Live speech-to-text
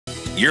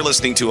You're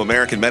listening to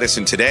American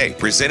Medicine Today,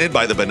 presented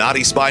by the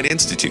Bonati Spine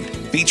Institute,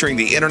 featuring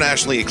the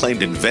internationally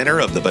acclaimed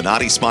inventor of the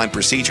Bonati spine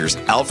procedures,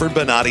 Alfred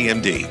Bonati,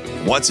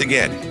 MD. Once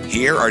again,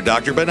 here are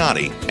Dr.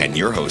 Bonati and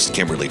your host,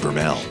 Kimberly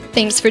Brumell.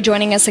 Thanks for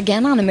joining us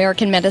again on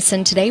American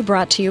Medicine Today,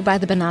 brought to you by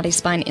the Bonati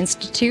Spine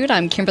Institute.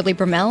 I'm Kimberly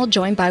Brumell,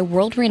 joined by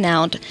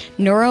world-renowned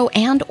neuro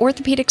and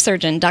orthopedic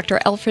surgeon,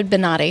 Dr. Alfred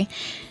Bonati.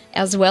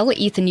 As well,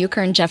 Ethan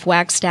Euchre and Jeff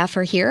Wagstaff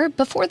are here.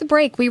 Before the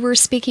break, we were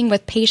speaking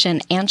with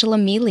patient Angela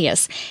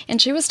Melius,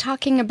 and she was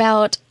talking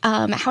about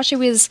how she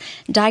was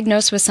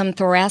diagnosed with some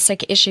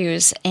thoracic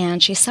issues,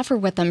 and she suffered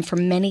with them for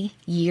many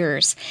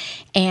years.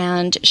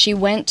 And she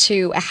went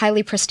to a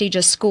highly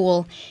prestigious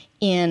school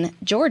in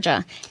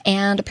Georgia,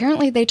 and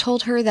apparently they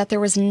told her that there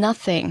was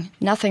nothing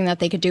that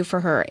they could do for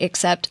her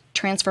except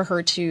transfer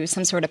her to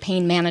some sort of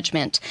pain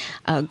management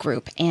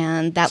group,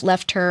 and that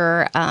left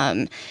her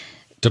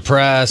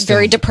depressed,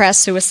 very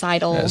depressed,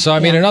 suicidal. So,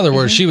 I mean, in other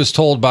words, she was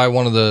told by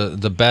one of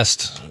the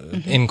best,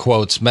 in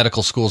quotes,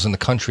 medical schools in the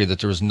country that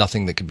there was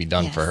nothing that could be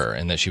done for her,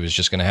 and that she was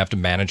just going to have to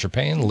manage her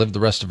pain, live the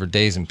rest of her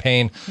days in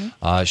pain.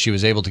 She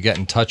was able to get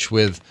in touch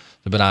with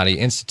the Bonati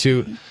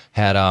Institute,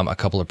 had a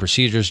couple of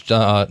procedures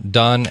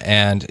done,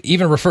 and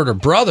even referred her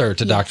brother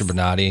to Dr.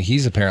 Bonati.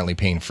 He's apparently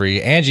pain-free.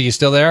 Angie, you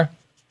still there?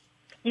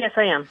 Yes,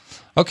 I am.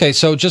 Okay,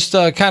 so just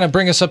kind of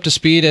bring us up to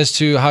speed as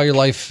to how your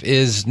life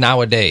is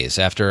nowadays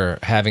after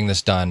having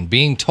this done.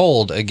 Being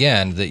told,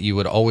 again, that you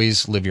would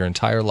always live your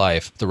entire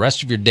life, the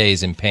rest of your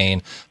days in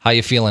pain. How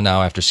you feeling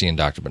now after seeing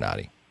Dr.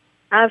 Bonati?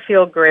 I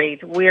feel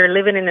great. We're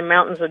living in the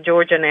mountains of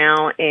Georgia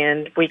now,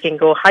 and we can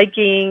go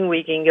hiking,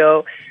 we can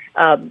go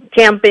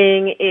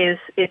camping.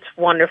 It's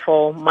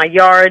wonderful. My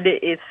yard,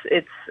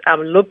 I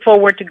look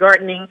forward to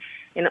gardening,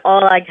 and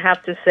all I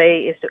have to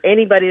say is to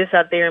anybody that's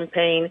out there in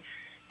pain,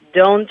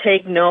 don't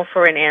take no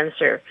for an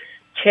answer.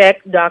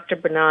 Check Dr.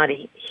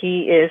 Bonati.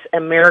 He is a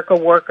miracle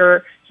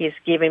worker. He's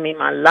giving me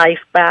my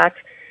life back.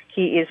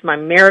 He is my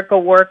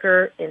miracle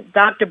worker. And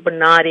Dr.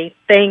 Bonati,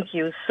 thank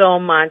you so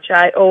much.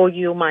 I owe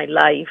you my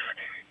life.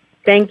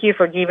 Thank you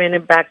for giving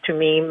it back to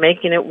me,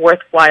 making it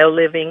worthwhile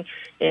living,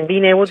 and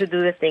being able to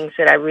do the things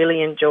that I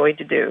really enjoy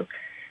to do.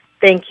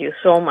 Thank you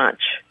so much.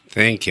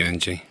 Thank you,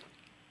 Angie.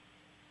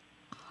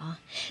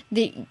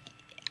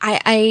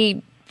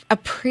 I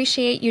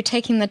appreciate you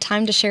taking the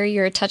time to share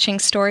your touching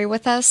story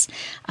with us.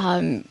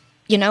 You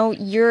know,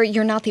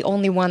 you're not the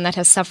only one that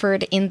has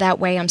suffered in that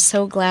way. I'm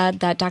so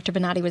glad that Dr.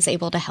 Bonati was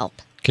able to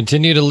help.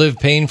 Continue to live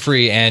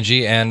pain-free,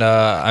 Angie, and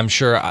I'm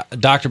sure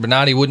Dr.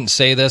 Bonati wouldn't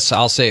say this.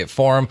 I'll say it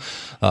for him.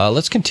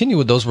 Let's continue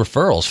with those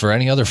referrals for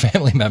any other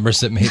family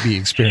members that may be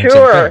experiencing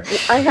pain.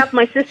 Sure. I have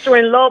my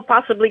sister-in-law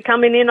possibly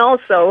coming in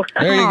also.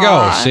 There you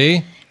go.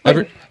 See?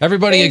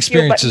 Everybody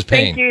experiences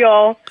pain. Thank you,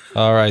 all.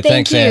 All right.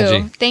 Thanks,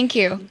 Angie. Thank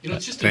you.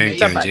 Thank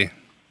you, Angie.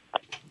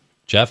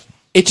 Jeff?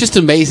 It's just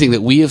amazing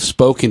that we have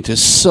spoken to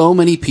so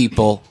many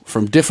people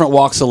from different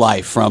walks of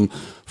life, from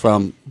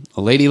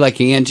a lady like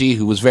Angie,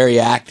 who was very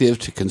active,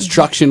 to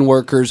construction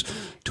workers,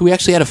 to we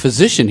actually had a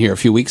physician here a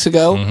few weeks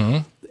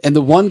ago. And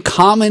the one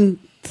common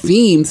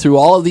theme through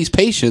all of these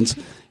patients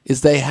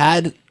is they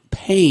had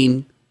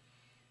pain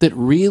that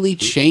really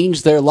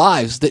changed their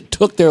lives, that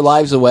took their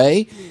lives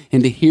away.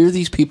 And to hear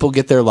these people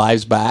get their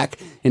lives back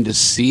and to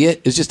see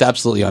it is just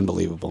absolutely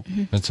unbelievable.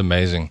 It's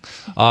amazing.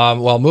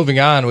 Well, moving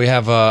on, we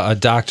have a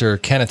Dr.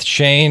 Kenneth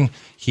Shane.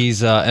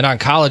 He's an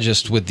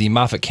oncologist with the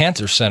Moffitt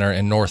Cancer Center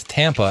in North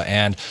Tampa.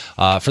 And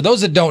for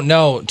those that don't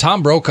know,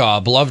 Tom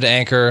Brokaw, beloved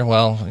anchor,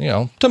 well, you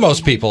know, to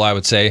most people, I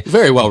would say.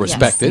 Very well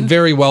respected.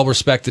 Very well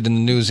respected in the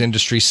news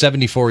industry,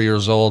 74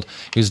 years old.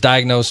 He was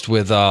diagnosed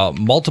with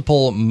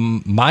multiple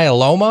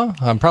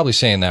myeloma. I'm probably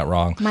saying that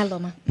wrong.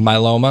 Myeloma.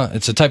 Myeloma.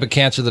 It's a type of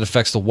cancer that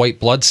affects the white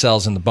blood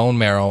cells in the bone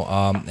marrow.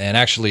 And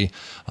actually,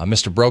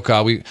 Mr.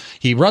 Brokaw,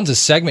 he runs a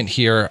segment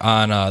here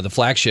on the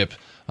flagship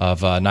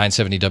of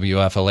 970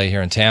 WFLA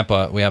here in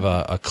Tampa. We have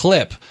a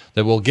clip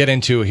that we'll get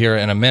into here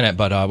in a minute,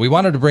 but we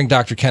wanted to bring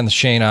Dr. Kenneth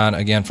Shane on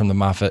again from the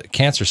Moffitt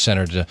Cancer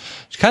Center to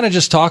kind of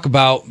just talk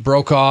about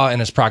Brokaw and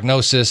his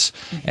prognosis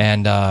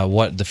and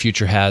what the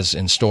future has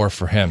in store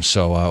for him.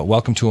 So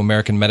welcome to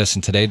American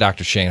Medicine Today,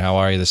 Dr. Shane. How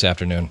are you this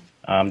afternoon?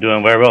 I'm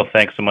doing very well.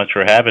 Thanks so much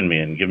for having me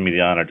and giving me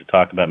the honor to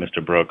talk about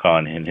Mr. Brokaw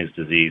and his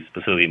disease,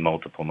 specifically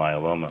multiple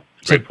myeloma.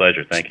 It's a great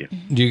pleasure. Thank you.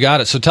 You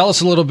got it. So tell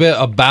us a little bit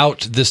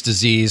about this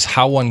disease,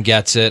 how one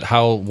gets it,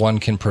 how one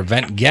can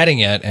prevent getting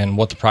it, and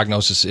what the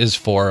prognosis is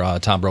for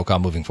Tom Brokaw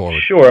moving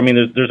forward. Sure. I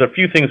mean, there's a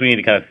few things we need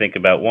to kind of think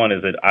about. One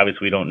is that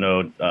obviously we don't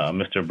know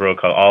Mr.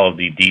 Brokaw, all of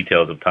the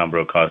details of Tom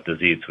Brokaw's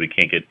disease, so we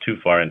can't get too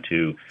far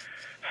into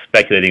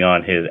speculating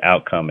on his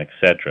outcome,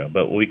 etc.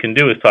 But what we can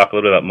do is talk a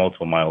little bit about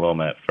multiple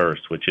myeloma at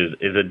first, which is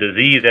a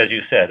disease, as you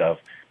said, of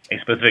a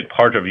specific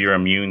part of your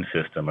immune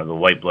system or the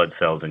white blood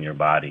cells in your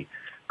body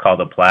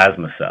called a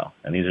plasma cell.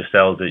 And these are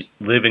cells that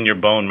live in your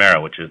bone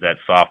marrow, which is that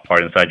soft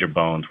part inside your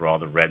bones where all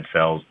the red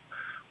cells,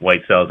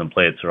 white cells, and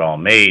platelets are all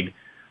made.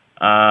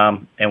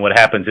 And what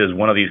happens is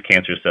one of these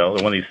cancer cells,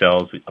 or one of these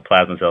cells, a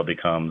plasma cell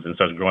becomes and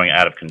starts growing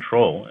out of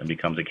control and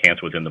becomes a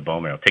cancer within the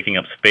bone marrow, taking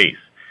up space.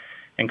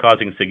 and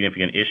causing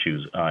significant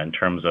issues in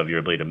terms of your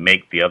ability to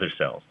make the other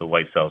cells, the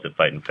white cells that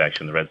fight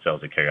infection, the red cells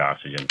that carry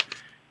oxygen,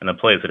 and the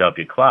platelets that help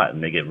you clot.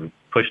 And they get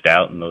pushed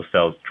out, and those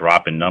cells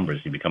drop in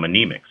numbers. You become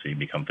anemic, so you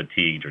become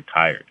fatigued or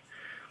tired.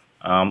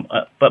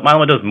 But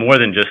myeloma does more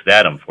than just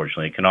that,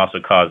 unfortunately. It can also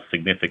cause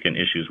significant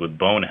issues with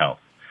bone health.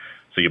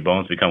 So your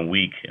bones become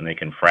weak, and they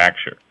can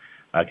fracture.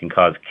 It can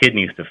cause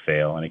kidneys to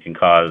fail, and it can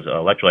cause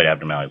electrolyte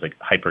abnormalities like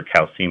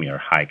hypercalcemia or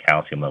high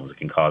calcium levels. It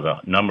can cause a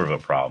number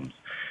of problems,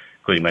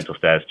 including mental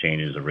status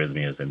changes,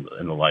 arrhythmias, and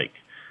the like.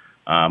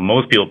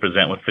 Most people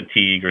present with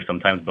fatigue or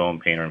sometimes bone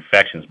pain or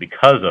infections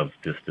because of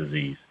this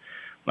disease,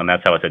 and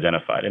that's how it's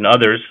identified. And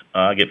others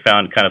get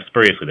found kind of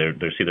spuriously.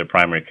 They see their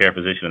primary care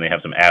physician, and they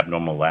have some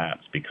abnormal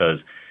labs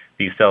because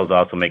these cells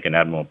also make an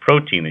abnormal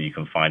protein that you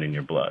can find in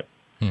your blood.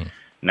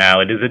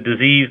 Now, it is a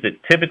disease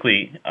that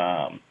typically,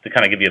 to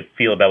kind of give you a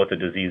feel about what the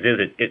disease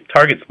is, it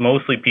targets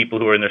mostly people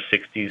who are in their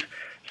 60s,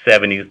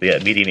 70s. The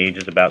median age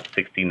is about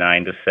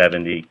 69 to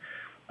 70.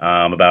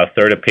 About a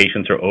third of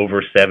patients are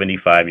over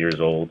 75 years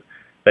old.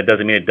 That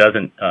doesn't mean it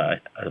doesn't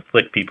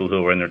afflict people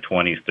who are in their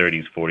 20s,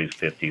 30s, 40s,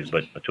 50s,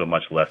 but to a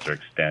much lesser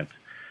extent.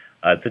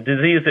 It's a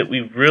disease that we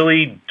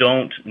really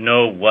don't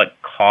know what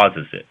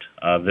causes it.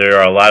 There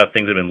are a lot of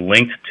things that have been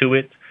linked to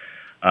it,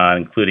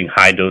 including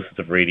high doses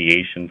of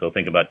radiation. So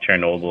think about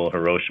Chernobyl,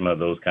 Hiroshima,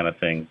 those kind of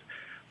things.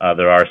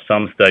 There are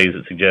some studies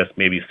that suggest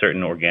maybe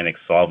certain organic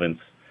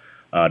solvents,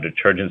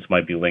 detergents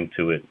might be linked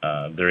to it.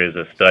 There is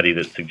a study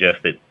that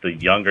suggests that the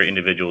younger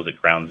individuals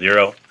at ground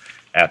zero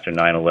after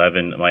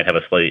 9/11 might have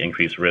a slightly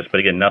increased risk, but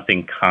again,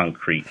 nothing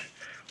concrete.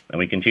 And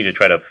we continue to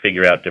try to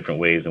figure out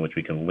different ways in which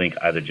we can link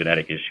either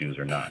genetic issues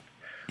or not.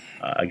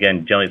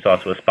 Again, generally it's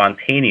also a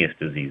spontaneous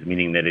disease,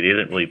 meaning that it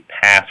isn't really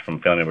passed from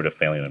family member to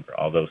family member,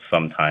 although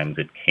sometimes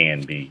it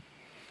can be.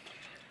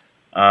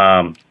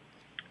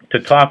 To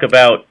talk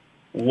about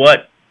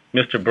what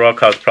Mr.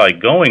 Brokaw is probably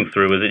going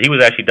through is that he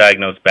was actually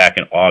diagnosed back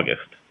in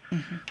August.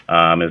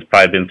 Has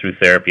probably been through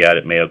therapy out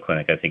at Mayo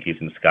Clinic. I think he's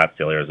in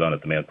Scottsdale, Arizona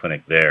at the Mayo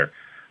Clinic there,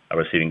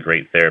 receiving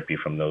great therapy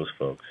from those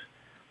folks.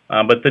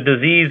 But the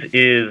disease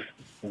is,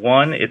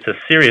 one, it's a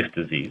serious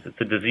disease. It's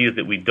a disease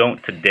that we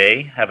don't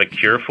today have a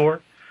cure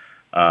for.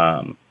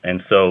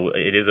 And so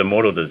it is a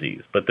mortal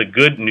disease. But the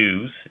good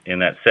news in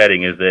that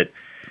setting is that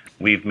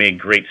we've made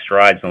great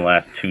strides in the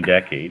last 2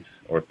 decades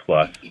or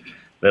plus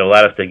that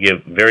allowed us to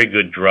give very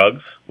good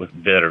drugs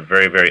that are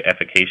very, very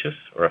efficacious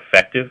or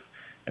effective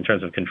in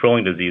terms of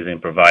controlling disease and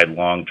provide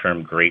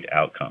long-term great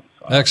outcomes.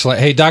 Excellent.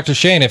 Hey, Dr.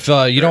 Shane, if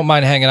you don't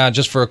mind hanging on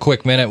just for a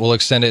quick minute, we'll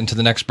extend it into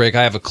the next break.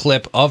 I have a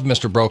clip of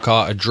Mr.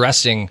 Brokaw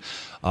addressing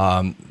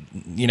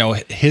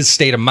his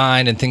state of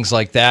mind and things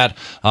like that.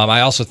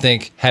 I also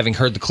think, having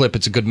heard the clip,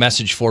 it's a good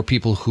message for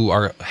people who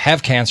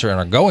have cancer and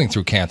are going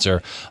through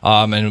cancer.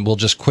 And we'll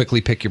just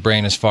quickly pick your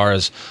brain as far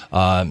as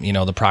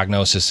the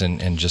prognosis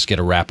and just get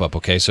a wrap up.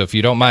 Okay, so if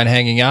you don't mind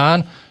hanging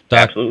on.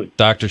 Absolutely.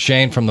 Dr.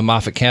 Shane from the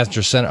Moffitt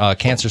Cancer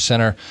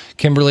Center.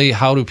 Kimberly,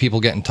 how do people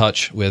get in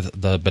touch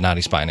with the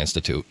Bonati Spine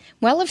Institute?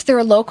 Well, if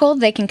they're local,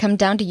 they can come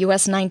down to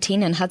US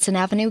 19 and Hudson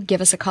Avenue. Give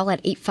us a call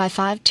at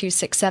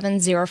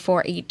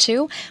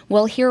 855-267-0482.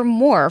 We'll hear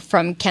more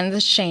from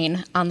Kenneth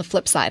Shane on the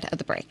flip side of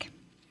the break.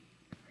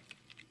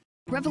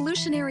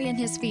 Revolutionary in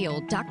his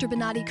field, Dr.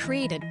 Bonati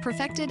created,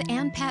 perfected,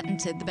 and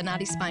patented the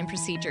Bonati spine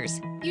procedures.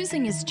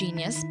 Using his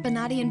genius,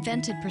 Bonati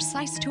invented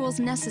precise tools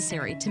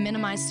necessary to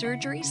minimize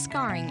surgery,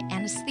 scarring,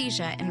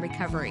 anesthesia, and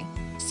recovery.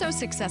 So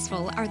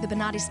successful are the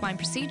Bonati spine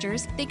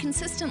procedures, they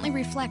consistently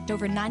reflect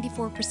over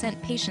 94%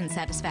 patient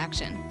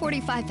satisfaction.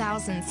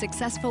 45,000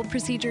 successful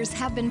procedures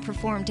have been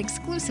performed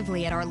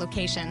exclusively at our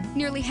location.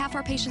 Nearly half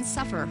our patients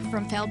suffer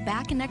from failed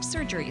back and neck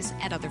surgeries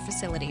at other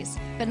facilities.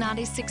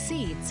 Bonati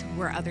succeeds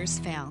where others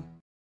fail.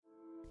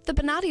 The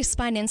Bonati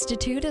Spine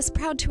Institute is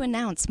proud to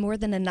announce more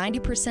than a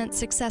 90%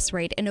 success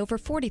rate in over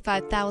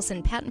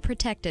 45,000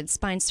 patent-protected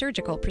spine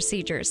surgical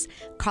procedures.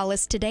 Call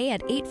us today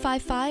at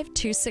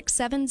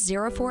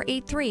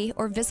 855-267-0483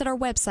 or visit our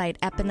website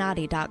at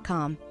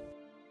bonati.com.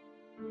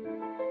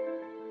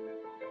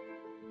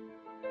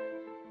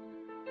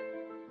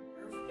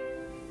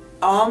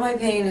 All my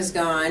pain is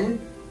gone.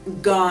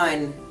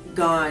 Gone.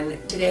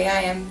 Today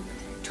I am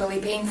totally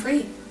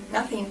pain-free.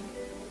 Nothing.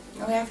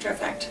 No after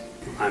effect.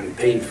 I'm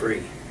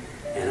pain-free,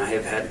 and I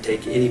have had to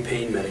take any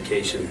pain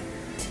medication.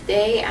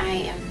 Today I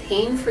am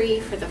pain-free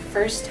for the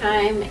first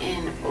time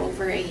in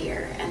over a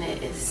year, and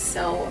it is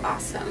so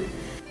awesome.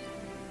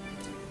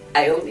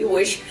 I only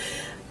wish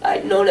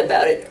I'd known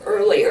about it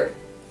earlier.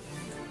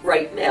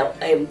 Right now,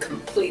 I am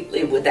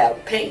completely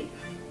without pain.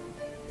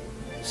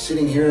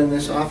 Sitting here in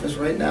this office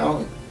right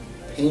now,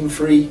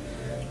 pain-free,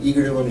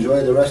 eager to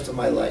enjoy the rest of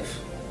my life.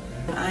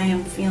 I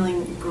am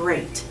feeling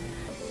great.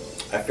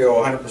 I feel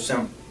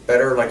 100%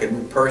 better, like a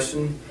new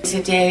person.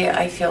 Today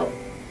I feel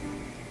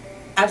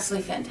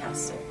absolutely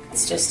fantastic.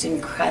 It's just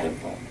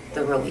incredible,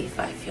 the relief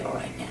I feel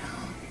right now.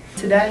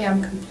 Today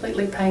I'm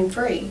completely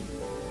pain-free.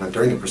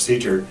 During the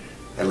procedure,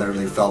 I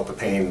literally felt the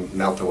pain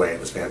melt away. It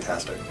was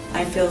fantastic.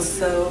 I feel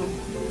so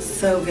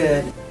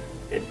good.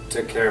 It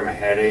took care of my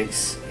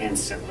headaches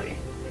instantly.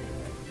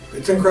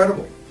 It's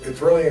incredible. It's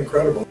really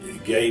incredible. He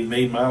gave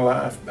me my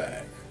life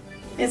back.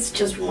 It's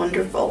just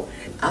wonderful.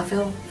 I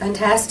feel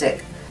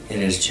fantastic. It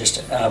is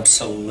just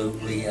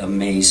absolutely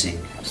amazing.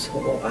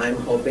 So I'm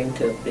hoping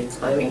to be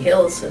climbing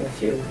hills in a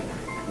few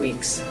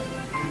weeks.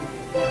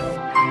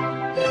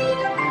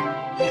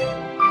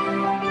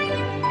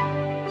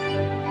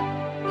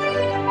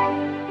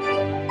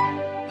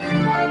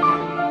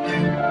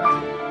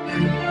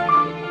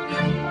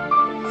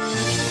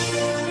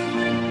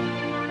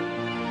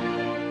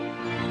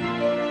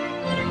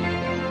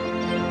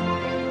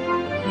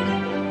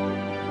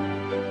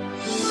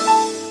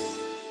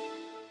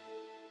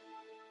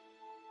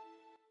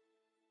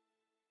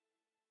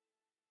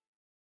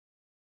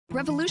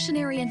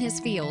 Revolutionary in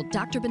his field,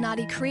 Dr.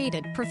 Bonati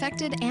created,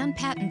 perfected, and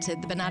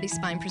patented the Bonati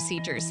spine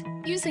procedures.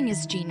 Using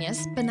his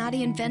genius,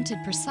 Bonati invented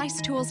precise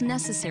tools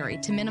necessary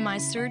to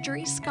minimize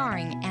surgery,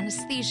 scarring,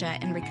 anesthesia,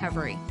 and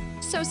recovery.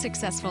 So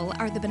successful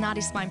are the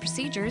Bonati spine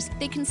procedures,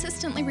 they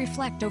consistently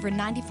reflect over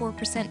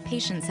 94%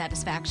 patient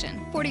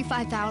satisfaction.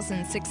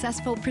 45,000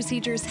 successful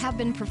procedures have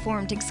been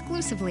performed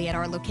exclusively at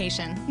our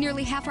location.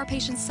 Nearly half our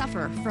patients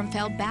suffer from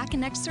failed back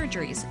and neck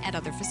surgeries at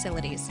other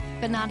facilities.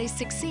 Bonati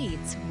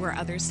succeeds where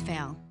others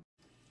fail.